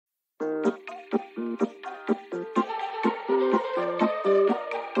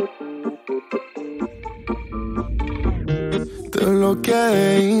Te bloqueé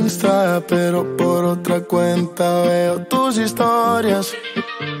de Insta, pero por otra cuenta veo tus historias.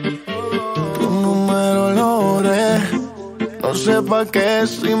 Tu número lo borré, no sé pa' qué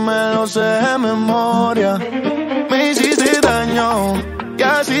si me lo sé de memoria. Me hiciste daño y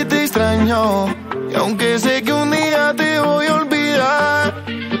así te extraño, y aunque sé que un día te voy a olvidar,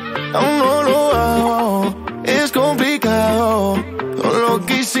 aún no lo hago, es complicado. Todo lo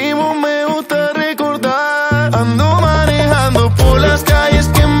que hicimos me gusta recordar. Ando manejando por las calles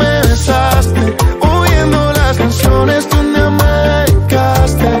que me besaste, oyendo las canciones que un día me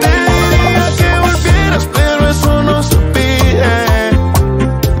dedicaste. Te diría que volvieras, pero eso no se pide.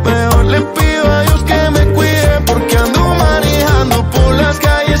 Mejor le pido a Dios que me cuide, porque ando manejando por las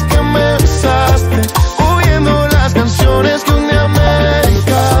calles que me besaste, oyendo las canciones que un día me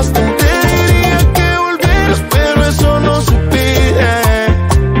dedicaste. Te diría que volvieras, pero eso no se pide.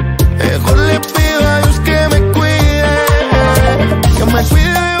 Mejor le pido a Dios que me cuide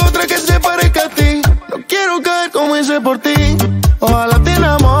de otra que se parezca a ti. No quiero caer como hice por ti. Ojalá te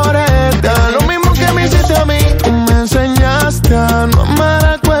enamores, te haga lo mismo que me hiciste a mí. Tú me enseñaste a no amar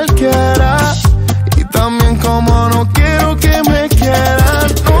a cualquiera, y también como no quiero que me quieran.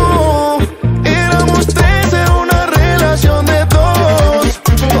 No, éramos tres en una relación de dos.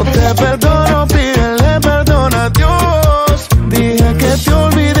 No te perdono, pídele perdón a Dios. Dije que te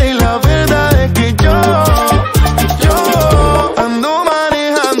olvidé y la verdad es que yo ando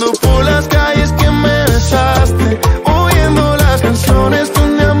manejando por las calles que me besaste, oyendo las canciones que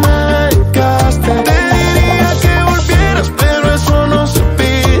un día me dedicaste. Te diría que volvieras, pero eso no se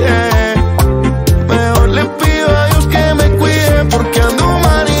pide. Mejor le pido a Dios que me cuide, porque ando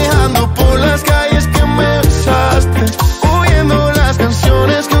manejando por las calles que me besaste, oyendo las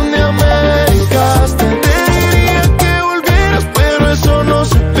canciones que un día me dedicaste. Te diría que volvieras, pero eso no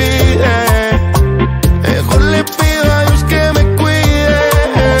se pide. Mejor le pido a Dios que me cuide.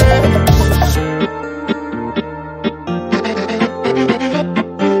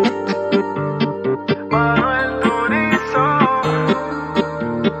 Manuel Turizo.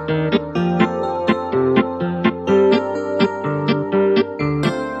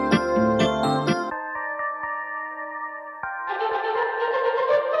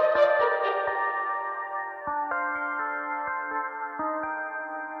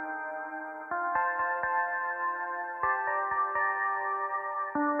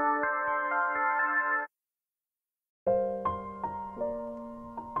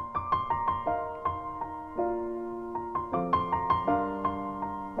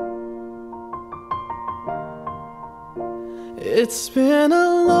 It's been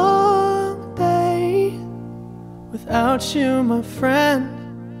a long day without you, my friend,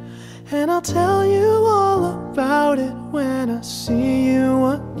 and I'll tell you all about it when I see you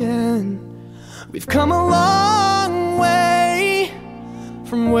again. We've come a long way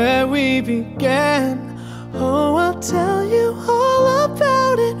from where we began. Oh, I'll tell you all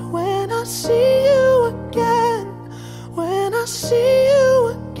about it when I see you again. When I see you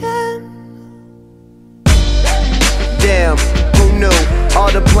again. Damn, who knew? All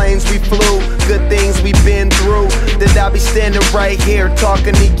the planes we flew, good things we've been through, that I'll be standing right here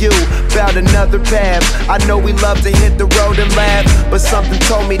talking to you about another path. I know we love to hit the road and laugh, but something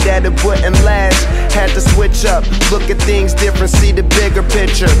told me that it wouldn't last. Had to switch up, look at things different, see the bigger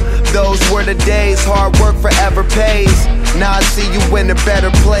picture. Those were the days, hard work forever pays. Now I see you in a better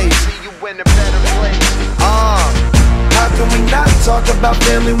place. How can we not talk about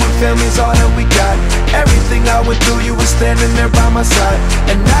family when family's all that we got? Everything I went through, you were standing there by my side,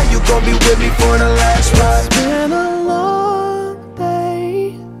 and now you gon' be with me for the last ride. It's been a long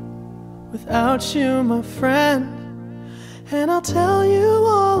day without you, my friend, and I'll tell you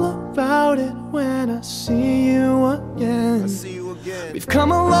all about it when I see you again. We've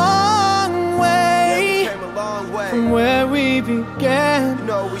come a long way, from where we began. You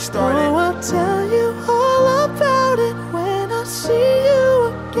know we started. Oh, I'll tell you all about it when I see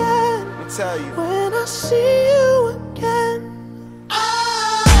you again. Let me tell you. When I see you again.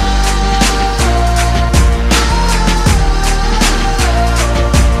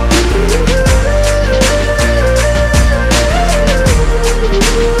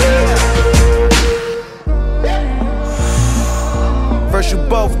 First you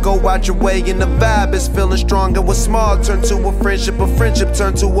both go out your way and the vibe is feeling strong, and what's small turn to a friendship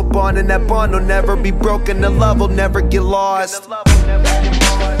turn to a bond, and that bond will never be broken, the love will never get lost.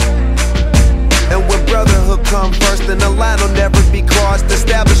 And when brotherhood come first, then the line will never be crossed.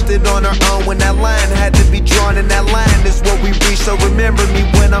 Established it on our own when that line had to be drawn, and that line is what we reach, so remember me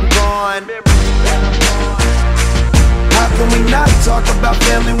when I'm gone. our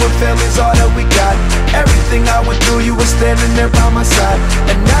family when family's all that we got. Everything I went through, you were standing there by my side,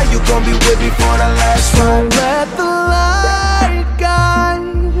 and now you gon' be with me for the last ride. Don't let the light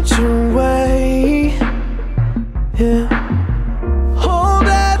guide your way, yeah. Hold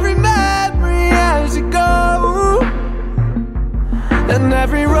every memory as you go, and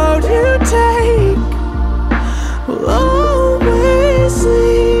every road you take will always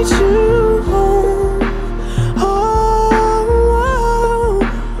lead you home. Oh,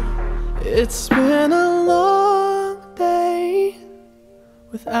 it's been a long day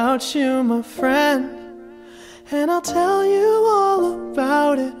without you, my friend, and I'll tell you all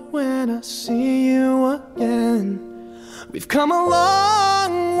about it when I see you again. We've come a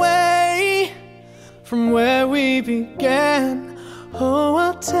long way from where we began. Oh,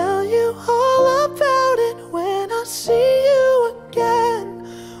 I'll tell you all about it when I see you again.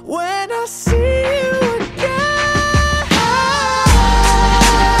 When I see you again.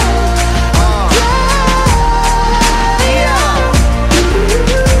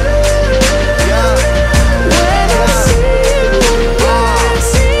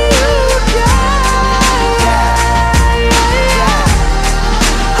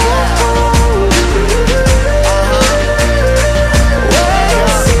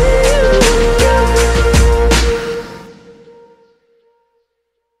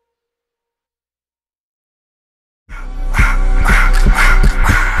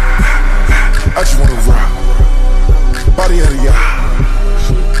 I just wanna rock, body out of y'all.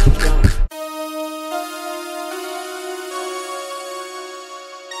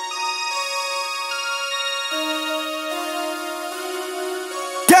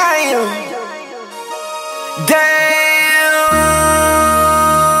 Damn,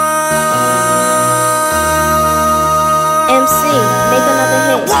 MC, make another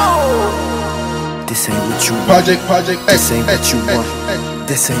hit. Whoa. This ain't what you want. Project, This ain't what you want.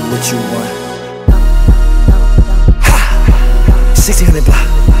 This ain't what you want. 1600 block.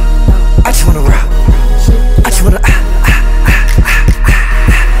 I just wanna rock. I just wanna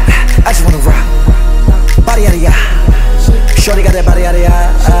I just wanna rock. Body out of ya. Shorty got that body out of ya.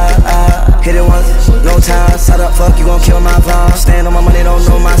 Hit it once, no time. Side up, fuck, you gon' kill my vibe. Stand on my money, don't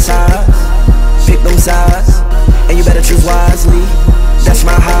know my size. Pick them sides, and you better choose wisely. That's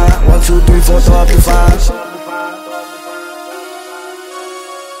my high. 1, 2, 3, 4, throw up to 5.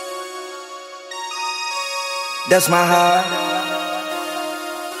 That's my heart.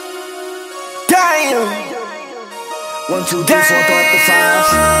 Damn. 1, 2, 3, 4, throw up the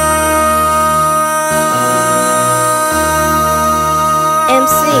 5.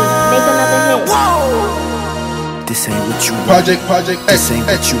 MC, make another hit. Whoa. This ain't what you want. Project, This ain't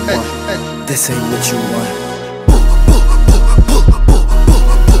what you want. This ain't what you want.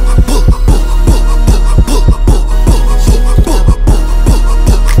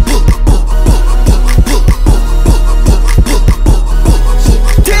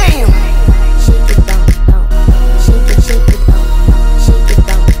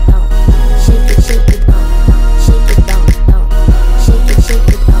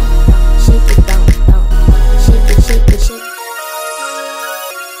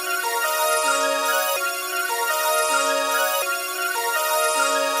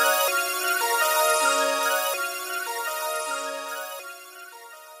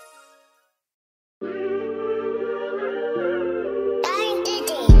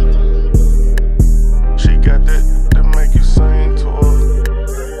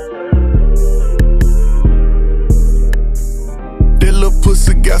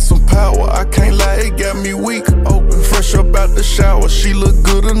 shower, she look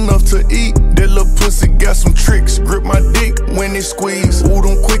good enough to eat. That little pussy got some tricks, grip my dick when it squeeze. Ooh,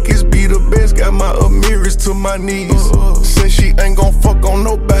 them quickies be the best, got my Amiris to my knees. Say she ain't gon' fuck on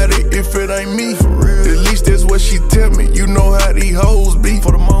nobody if it ain't me. At least that's what she tell me, you know how these hoes be.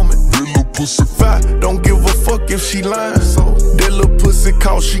 For the moment, that little pussy fat, don't give a fuck if she lying. So that little pussy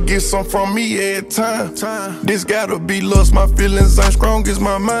call, she get some from me every time. This gotta be lust, my feelings ain't strong as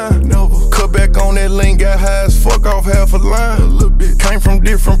my mind. Never cut back on that lane, got high as fuck off half a line. A little bit. Came from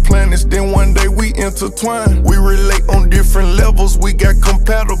different planets, then one day we intertwine. We relate on different levels, we got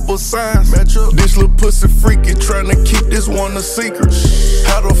compatible signs. Match up. This little pussy freaky, tryna keep this one a secret.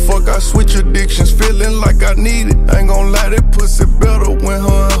 How the fuck I switch addictions, feeling like I need it. Ain't gon' lie, that pussy better when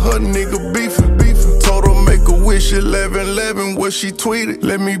her and her nigga beefing. Told her make a wish 1111 what she tweeted.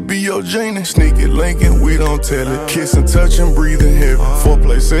 Let me be your genie. Sneak it, linking, we don't tell it. Kissing, touching, breathing heavy.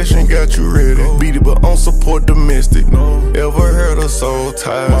 Foreplay session got you ready. Beat it, but on support domestic. Ever heard her soul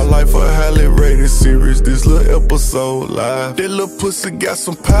tired? My life a highly rated series. This little episode live. That little pussy got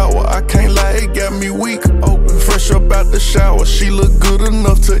some power. I can't lie, it got me weak. Open, fresh up out the shower. She look good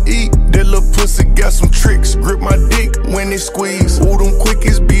enough to eat. That little pussy got some tricks. Grip my dick when it squeeze. Ooh, them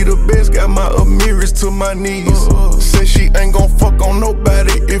quickies be the best. Got my Amiris to my knees. Say she ain't gon' fuck on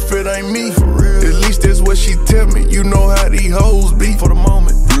nobody if it ain't me. For real. At least that's what she tell me. You know how these hoes be. For the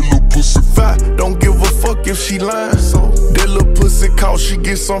moment. That little pussy fat. Don't give a fuck if she lying. So that little pussy call, she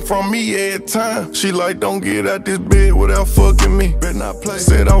get some from me every time. She like, don't get out this bed without fucking me. Better not play.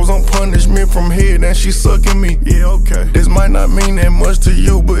 Said I was on punishment from head and she sucking me. Yeah, okay. This might not mean that much to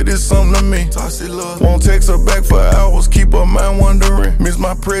you, but it's something to me. Tossy love. Won't text her back for hours, keep her mind wondering. Miss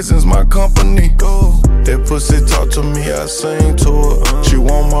my presence, my company. Go. That pussy talk to me, I sing to her. She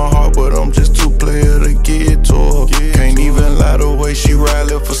want my heart, but I'm just too player to get to her. Can't even lie the way she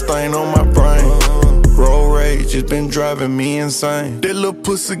ride, left a stain on my brain. Road rage, it's been driving me insane. That little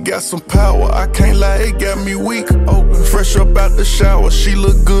pussy got some power, I can't lie, it got me weak. Open, fresh up out the shower, she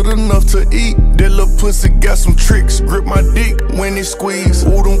look good enough to eat. That little pussy got some tricks, grip my dick when it squeeze.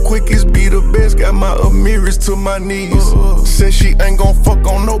 Ooh, them quickies be the best, got my Amiris to my knees. Said she ain't gon' fuck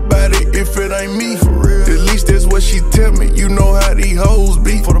on nobody if it ain't me. For real. At least that's what she tell me, you know how these hoes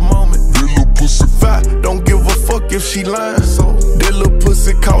be. For the moment. That little pussy fat, don't give a fuck if she lying. So that little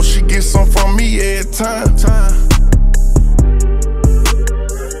pussy call, she get some from me every time.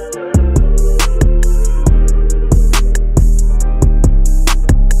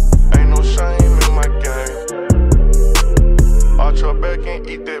 Ain't no shame in my game. Arch her back and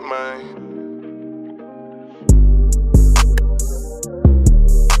eat that, man.